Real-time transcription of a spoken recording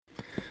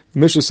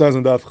Mishnah says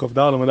in Daf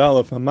Chavdal Amud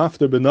Aleph,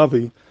 "Hamafter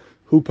benavi,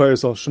 hu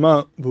payas al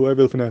shma, v'hu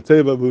evel l'fnei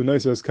hateva, v'hu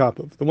neiser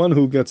kפיו." The one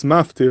who gets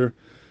maftir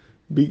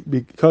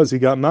because he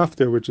got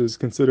maftir, which is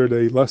considered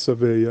a less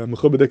of a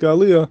mechubadik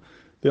aliyah,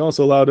 they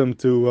also allowed him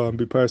to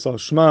be payas al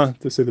shma,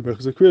 to say the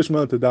berachos Kriya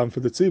Shema, to daven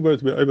for the tzibur,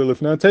 to be evel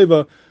l'fnei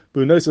hateva,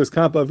 v'hu neiser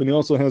kפיו, and he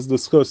also has the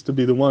schus to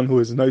be the one who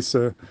is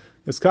neiser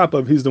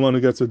kפיו. He's the one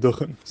who gets a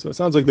duchen. So it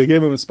sounds like they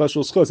gave him a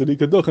special schus that he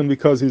could duchen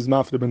because he's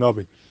maftir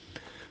benavi.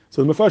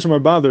 So the Mefarshim are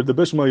bothered. The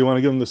Bishma, you want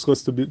to give him the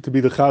schus to be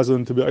the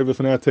chazan, to be over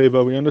l'fnei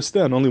hateva. We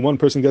understand. Only one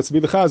person gets to be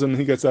the chazan, and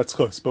he gets that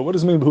schus. But what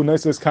does it mean? Who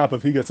neiser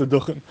kפיו? He gets a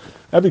duchen.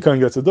 Every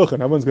kind gets a duchen.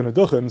 Everyone's going to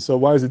duchen. So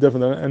why is he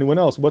different than anyone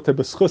else? What type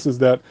of schus is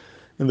that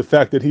in the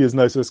fact that he is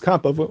neiser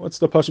kפיו? What's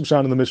the pashim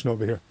shan in the Mishnah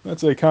over here?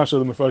 That's a kasha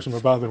the Mefarshim are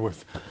bothered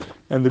with.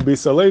 And the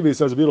Za'lig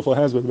says a beautiful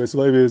hasbah. The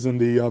Za'lig is in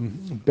the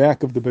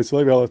back of the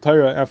Za'lig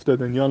al-Atayra after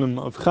the Inyanim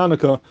of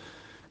Chanukah.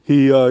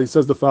 He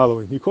says the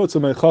following. He quotes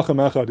him a chacham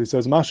echad. He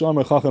says, "Masha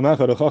amar chacham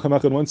echad." A chacham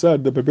echad once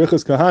said that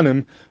b'brichas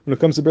kahanim, when it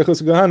comes to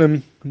brichas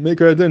kahanim,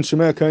 maker adin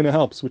shemei kind of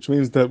helps, which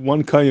means that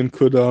one kayin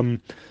could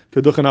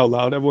duchen out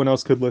loud, everyone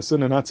else could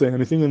listen and not say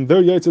anything, and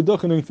they're yaitz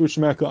duchening through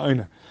shemei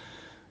kaina.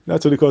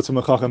 That's what he quotes from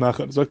a chacham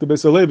echad. It's like the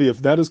Beis Halevi.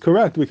 If that is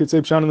correct, we could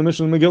say pshan in the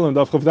Mishnah in Megilah and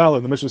Daf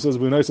Chavdal. The Mishnah says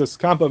we neiser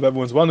kפיו.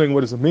 Everyone's wondering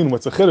what does it mean?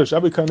 What's a chiddush?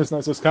 Every kain is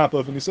neiser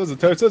kפיו. And he says the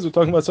Torah says we're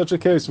talking about such a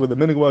case where the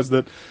minig was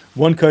that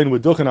one kain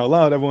would duchen out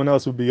loud, everyone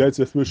else would be yaitz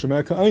through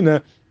shemei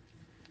kaina.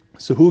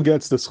 So who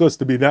gets the schus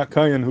to be that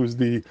kain who's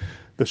the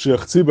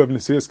sheikh tzibur of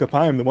nesiyas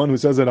kapayim, the one who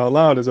says it out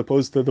loud, as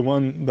opposed to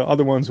the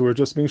other ones who are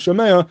just being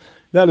shemea?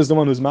 That is the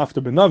one who's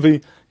mafter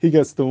benavi. He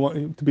gets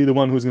to be the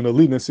one who's going to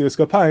lead nesiyas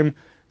kapayim.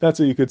 That's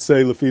what you could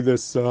say lefi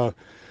this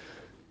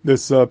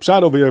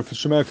pshat over here for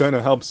shemei kaina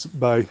helps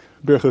by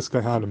birchas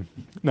kahanim.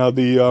 Now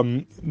the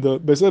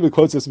Beis Halevi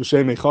quotes this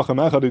b'shem a chacham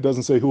echad. He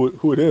doesn't say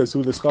who it is,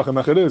 who this chacham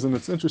echad is, and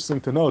it's interesting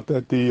to note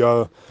that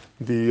the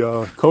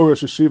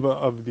Korosh Yeshiva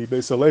of the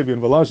Beis Halevi in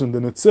Volozhin, the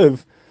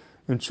Netziv,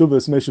 in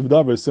Shuvas Meshiv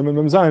Davar Simon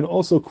Mem Zayin,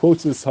 also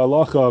quotes this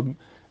halacha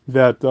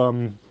that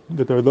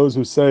there are those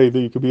who say that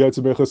you could be yaitz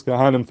birchas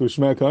kahanim through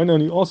shemei kaina,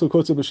 and he also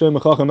quotes it b'shem a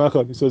chacham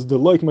echad. He says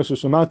deloik mesha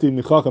shamati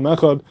michacham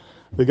echad.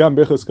 The gam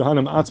birchas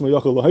kahanim atzma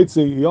yachal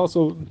lahaitzi. He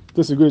also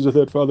disagrees with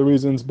it for other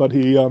reasons, but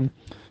he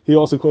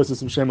also quotes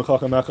this b'shem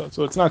chacham echad.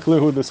 So it's not clear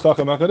who this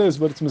chacham echad is,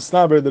 but it's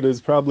mistaber that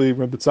is probably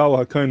Rabbi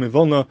Tzal HaKain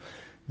Vilna,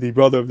 the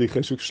brother of the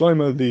Cheshik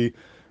Shloima, the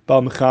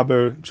Bal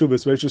Mechaber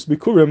Chuvas Reishis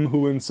Bikurim,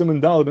 who in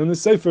Simon Daled in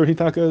his Sefer he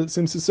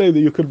seems to say that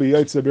you could be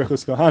yaitz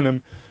birchas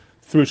kahanim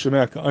through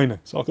shemei kaina.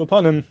 So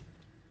upon him,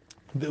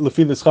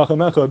 lefi this chacham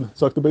echad,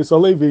 so the Beis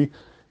Halevi,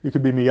 you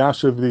could be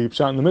miyashiv the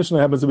pshat in the Mishnah.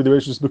 Happens to be the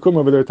Reishis Bikurim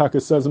over there.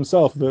 Taka says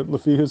himself that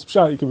lefi his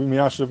pshat, you could be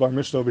miyashiv our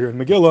Mishnah over here in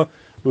Megilah.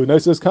 But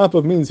neiser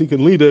kפיו means he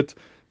can lead it,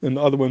 and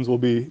the other ones will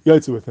be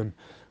yaitz with him.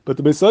 But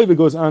the Beis Halevi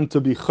goes on to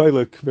be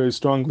chaylik very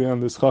strongly on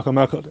this chacham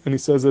echad, and he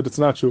says that it's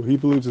not true. He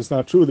believes it's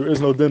not true. There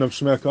is no din of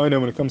shemei kaina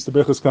when it comes to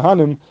birchas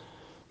kahanim,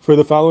 for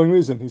the following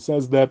reason. He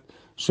says that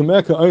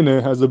shemei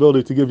kaina has the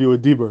ability to give you a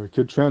dibur. It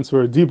could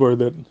transfer a dibur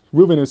that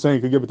Reuven is saying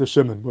he could give it to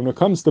Shimon. When it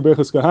comes to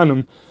birchas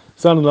kahanim,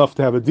 it's not enough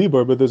to have a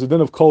dibur, but there's a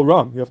din of kol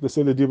ram. You have to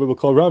say the dibur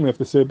b'kol ram. You have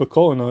to say it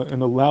b'kol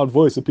in a loud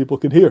voice that people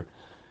could hear.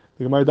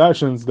 The Gemara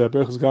darshans that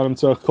birchas kahanim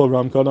tzarich kol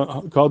ram called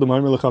the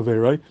ma'amer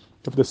lechaverai. You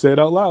have to say it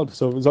out loud.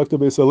 So Zakta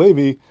Beis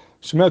Halevi,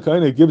 shemei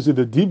kaina gives you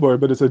the dibur,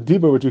 but it's a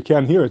dibur which you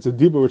can't hear. It's a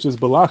dibur which is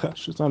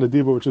balachash. It's not a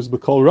dibur which is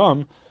b'kol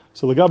ram.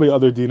 So legabi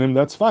other dinim,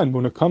 that's fine. But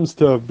when it comes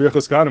to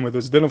birchas kahanim, where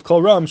there's din of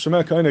kol ram,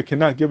 shemei kaina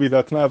cannot give you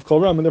that t'nai of kol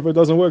ram, and therefore it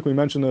doesn't work. We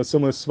mentioned a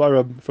similar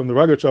svara from the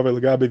ריגר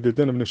legabi the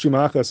din of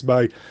neshima achas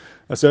by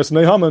Aseres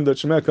Bnei Haman, that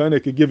shemei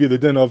kaina could give you the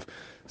din of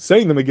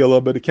saying the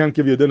Megilah, but it can't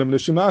give you a din of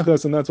neshima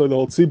achas, and that's why the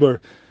whole tzibur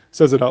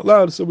says it out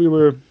loud. So we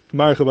were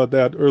marich about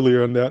that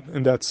earlier in that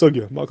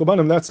sugya.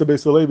 Malkabanim, that's the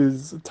Beis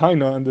Halevi's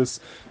taina, and this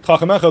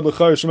chacham echad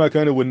l'chayr shemei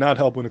kaina would not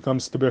help when it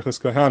comes to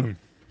birchas kahanim.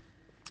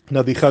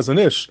 Now the Chazon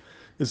Ish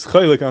is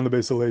chaylik on the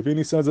Beis Halevi, and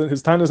he says that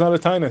his taina is not a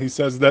taina. He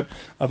says that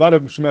avad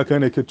shemei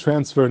kaina could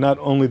transfer not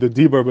only the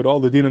dibur but all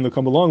the dinim that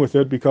come along with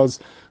it, because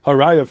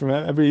haraya from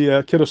every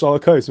kiddush ala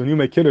kais. When you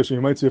make kiddush and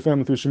you might see your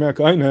family through shemei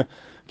kaina,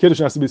 kiddush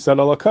has to be said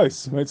ala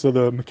kais, right? So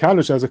the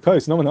mekadosh has a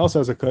kais, no one else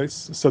has a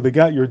kais. So they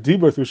got your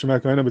dibur through shemei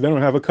kaina, but they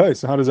don't have a kais.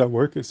 So how does that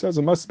work? It says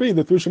it must be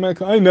that through shemei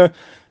kaina,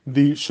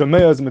 the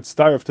shemea is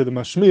mitzdarif to the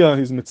mashmiya,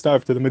 he's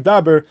mitzdarif to the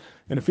medaber,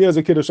 and if he has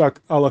a kiddush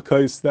ala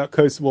kais, that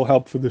kais will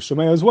help for the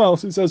shemea as well.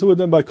 So he says, who would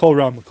then by kol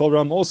ram? Kol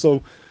ram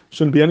also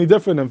shouldn't be any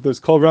different if there's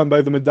kol ram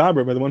by the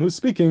medaber, by the one who's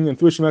speaking, and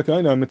through shemei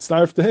kaina, I'm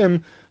mitzdarif to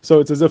him, so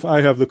it's as if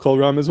I have the kol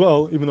ram as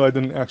well, even though I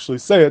didn't actually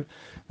say it.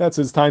 That's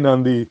his taina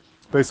on the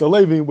Beis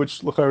Halevi,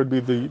 which l'chayr would be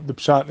the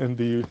pshat and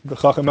the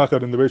chacham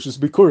echad and the Reishis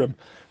Bikurim.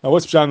 Now,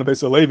 what's pshat in the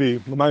Beis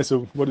Halevi?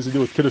 L'maisa, what does he do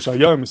with kiddush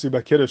hayom? You see,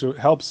 by kiddush it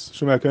helps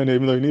shemei kaina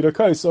even though you need a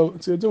kais. So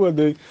it's to do with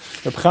the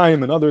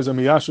Chaim and others and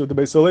Miyashu at the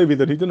Beis Halevi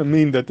that he didn't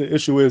mean that the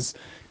issue is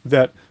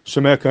that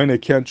Shemei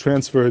Kaina can't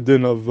transfer a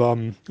din of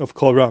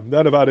Kol Ram.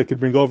 That Avada could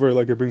bring over,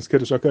 like it brings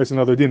Kiddush HaKais and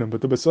other dinim.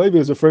 But the Beis Levi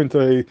is referring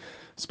to a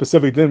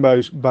specific din by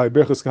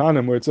Berchus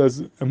Kahanim, where it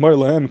says, Amar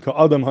Lahem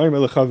Ka'adam Ha'im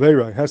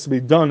Elechaveira. It has to be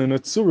done in a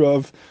tzura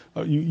of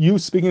you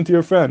speaking to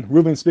your friend,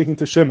 Reuben speaking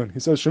to Shimon. He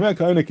says, Shemei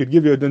Kaina could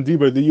give you a din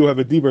diber that you have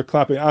a diber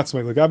klape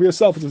atzmei. Like Gabi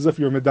yourself, it's as if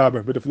you're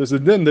medaber. But if there's a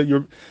din that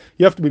you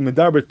have to be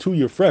medaber to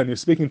your friend, you're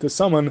speaking to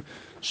someone,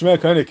 Shemei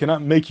Kaina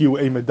cannot make you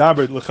a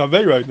medaber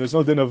lechaveira. There's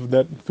no din of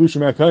that through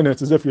Shemei Kaina.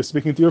 It's as if you're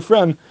speaking to your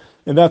friend,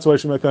 and that's why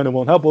Shemei Kaina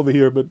won't help over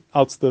here. But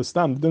outs the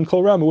stam din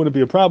Kol Ram, it wouldn't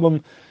be a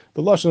problem.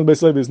 The lashon of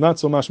Beis Levi is not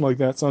so much like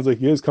that. It sounds like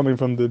he is coming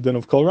from the din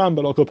of Kol Ram,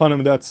 but al kol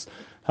panim, that's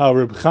how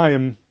Reb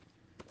Chaim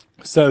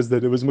says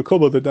that it was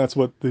Mekubal, that's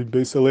what the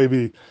Beis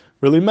Levi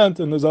really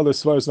meant, and there's other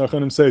svaros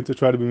Narchanim say to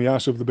try to be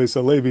miyashav the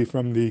Beis Levi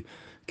from the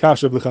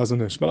Kash of the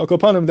Chazon Ish. But al kol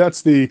panim,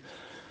 that's the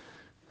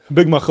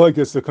big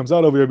machlokes that comes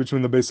out over here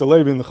between the Beis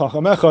Levi and the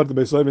Chacham Echad, the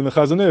Beis Levi and the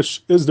Chazon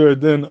Ish. Is there a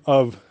din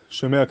of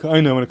Shemei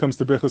Kaina when it comes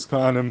to Berchus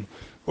Kahanim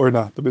or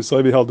not? The Beis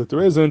Levi held that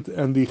there isn't,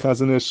 and the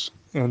Chazon Ish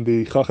and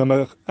the Chacham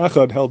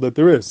Echad held that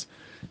there is.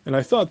 And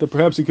I thought that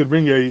perhaps he could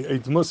bring a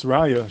Dmus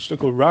Raya,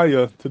 shtickle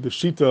Raya, to the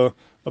Shita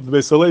of the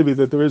Beis Levi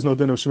that there is no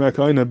din of Shemei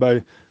Kaina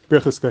by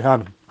Berchus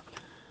Kahanim.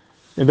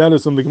 And that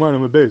is from the Gemara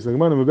Num Beis. The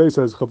Gemara Num Beis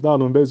says, Chavdal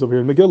Num Beis over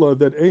here in Megilah,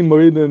 that Ein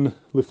Moridin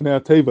Lifnei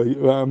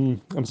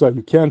Teva. I'm sorry,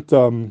 you can't.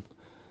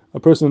 A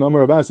person in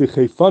Amar Abasi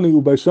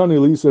Chayfani Ubayshani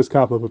Lises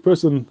Kapav. A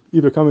person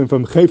either coming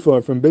from Chayfa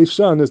or from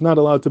Beishan is not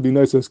allowed to be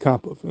Nises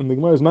Kapav. And the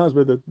Gemara is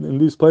masber that in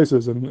these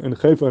places, in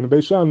Chayfa and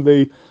Beishan,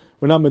 they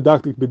were not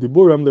medaktik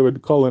b'diburam. They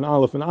would call an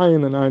aleph an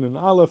ayin an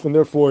aleph, and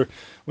therefore,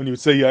 when you would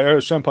say Yair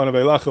Shempan of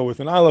Eilacha with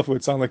an aleph, it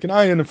would sound like an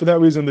ayin, and for that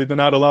reason, they did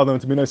not allow them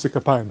to be Nises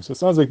Kapayim. So it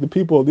sounds like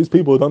these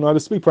people who don't know how to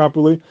speak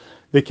properly,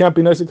 they can't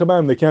be Nises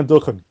Kapayim. They can't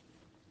duchen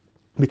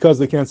because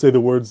they can't say the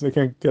words. They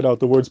can't get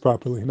out the words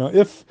properly. Now,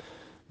 if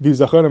these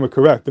Zacharim are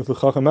correct, if the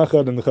Chacham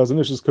Echad and the Chazon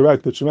Ish is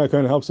correct, that Shemei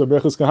Kaina helps our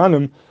Berchus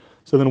Kahanim,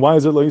 so then why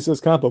is it Lo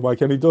Yises Kappa? Why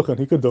can't he duchen?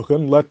 He could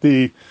duchen. Let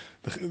the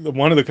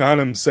one of the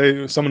Kahanim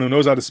say, someone who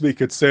knows how to speak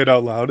could say it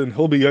out loud, and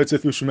he'll be Yaitze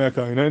through Shemei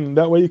Kaina, and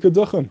that way you could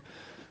duchen.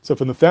 So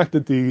from the fact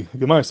that the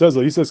Gemara says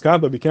Lo Yises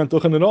Kappa, you can't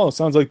duchen at all, it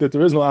sounds like that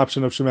there is no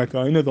option of Shemei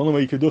Kaina. The only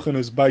way you could duchen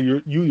is by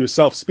you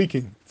yourself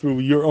speaking through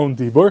your own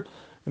dibur.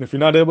 And if you're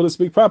not able to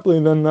speak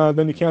properly,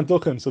 then you can't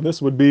duchen. So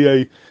this would be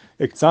a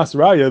Iktsas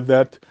Raya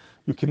that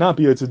you cannot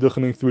be Yitzid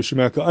duchening through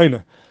Shemei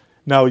Kaina.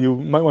 Now, you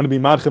might want to be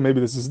madcha,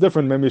 maybe this is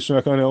different, maybe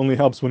Shemei Kaina only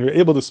helps when you're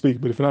able to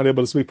speak, but if you're not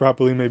able to speak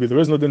properly, maybe there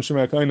is no din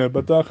Shemei Kaina.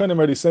 But the Achanim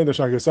already say, the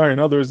Shakasari and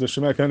others, the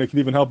Shemei Kaina could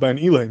even help by an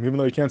Elaim, even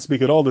though you can't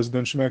speak at all, there's a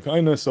din Shemei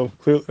Kaina, so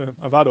clearly,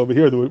 Avad over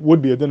here, there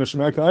would be a din of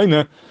Shemei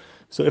Kaina,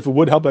 so if it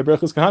would help by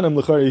Berchus Kahanim,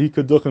 l'chari, he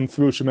could duchen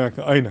through Shemei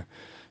Kaina.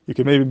 You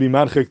could maybe be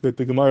madchik that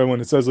the Gemara, when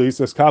it says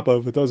Yises Kappa,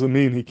 it doesn't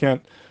mean he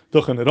can't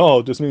duchen at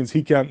all, it just means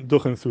he can't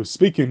duchen through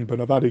speaking, but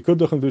Avad he could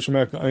duchen through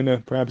Shemei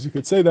Kaina, perhaps you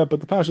could say that, but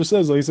the Pasha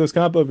says Yises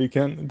Kappa, he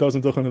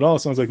doesn't duchen at all,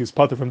 sounds like he's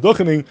pater from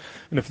duchening,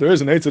 and if there is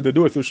an eitzah to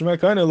do it through Shemei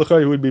Kaina,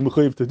 l'chari, he would be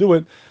mechuyev to do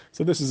it.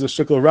 So this is a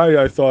shikl raya,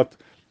 I thought,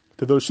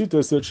 to those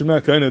shitas that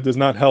Shemei Kaina does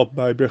not help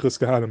by Berchus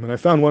Kahanim. And I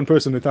found one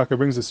person that Taka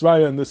brings this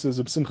raya, and this is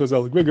Simcha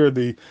Za'lig Riger,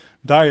 the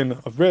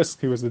Dayan of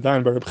Risk. He was the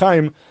Dayan by Reb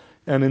Chaim.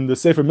 And in the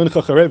Sefer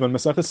Mincha Charev on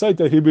Masachas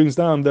Saita, he brings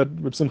down that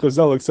Reb Simcha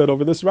Za'lig said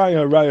over this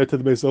raya to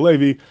the Beis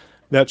Levi,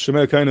 that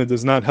Shemei Kaina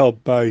does not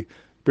help by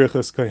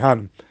Berchus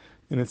Kahanim.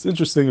 And it's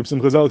interesting, Reb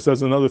Simcha Za'lig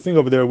says another thing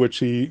over there, which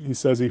he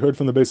says he heard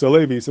from the Beis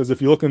Levi. He says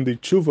if you look in the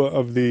tshuva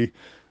of the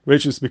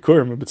Reishis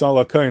Bikurim,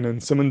 B'tzal HaKain,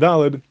 and Siman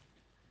Daled,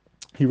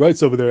 he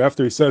writes over there,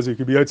 after he says he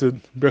could be Yitzid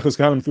Berchus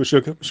Kahanim through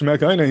Shemei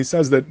Kaina, he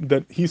says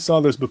that he saw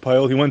this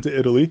b'payil, he went to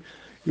Italy,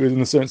 he was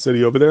in a certain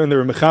city over there, and they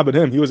were mechabed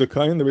him. He was a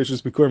kain. The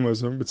Reishis Bikurim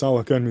was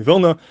B'tzal HaKain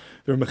Mivilna.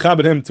 They were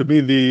mechabed him to be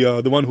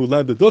the one who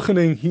led the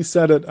duchening. He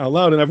said it out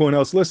loud, and everyone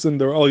else listened.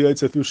 They were all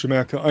Yitzid through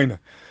Shemei Kaina.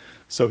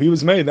 So he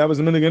was made. That was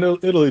the minhag in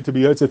Italy to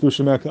be Yitzid through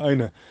Shemei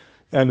Kaina.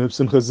 And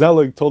Simcha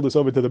Za'lig told this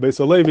over to the Beis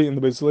Levi, and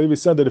the Beis Levi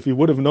said that if he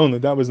would have known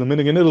that was the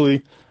minhag in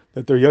Italy,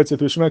 that they're Yitzid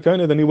through Shemei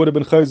Kaina, then he would have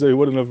been chayzer. He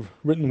wouldn't have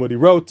written what he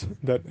wrote.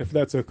 That if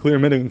that's a clear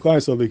minhag in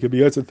Klai, so he could be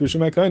Yitzid through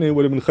Shemei Kaina, he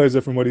would have been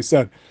chayzer from what he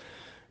said.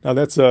 Now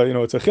that's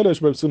it's a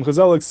chiddush, but Simcha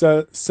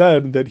Za'lig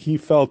said that he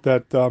felt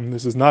that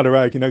this is not a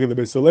raya kineged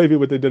the Beis Levi,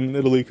 what they did in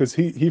Italy, because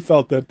he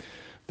felt that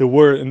there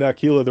were in that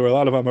kila there were a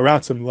lot of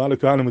amaratzim, a lot of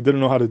kahanim who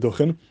didn't know how to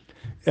duchen,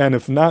 and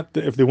if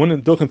they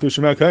wouldn't duchen through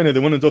Shemei Kaina, they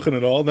wouldn't duchen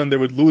at all, then they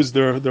would lose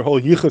their whole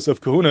yichus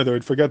of kahuna. They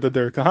would forget that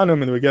they're kahanim,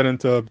 and they would get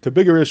into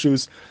bigger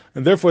issues,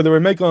 and therefore they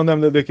were making on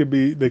them that they could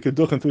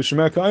duchen through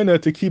Shemei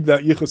Kaina to keep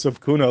that yichus of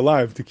kahuna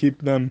alive,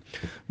 to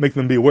make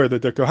them be aware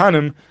that they're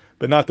kahanim,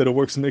 but not that it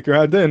works in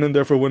Iker Hadin, and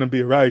therefore wouldn't be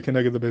a raya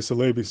kineged the Beis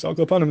Levi. So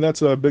upon him,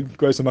 that's a big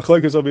grace of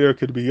machlekes over here.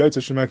 Could be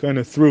Yitzid Shemei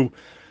Kaina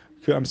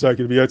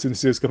could be Yitzid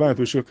Nesias Kapanim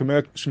through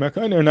Shemei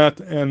Kaina or not,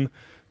 and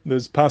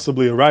there's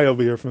possibly a raya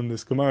over here from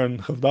this Gemara in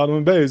Chavdalim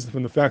and Beis,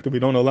 from the fact that we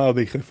don't allow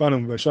the Chefanim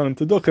and Beishanim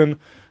to duchen,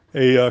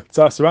 a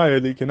Ktsas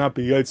raya that you cannot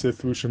be Yitzid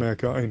through Shemei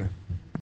Kaina.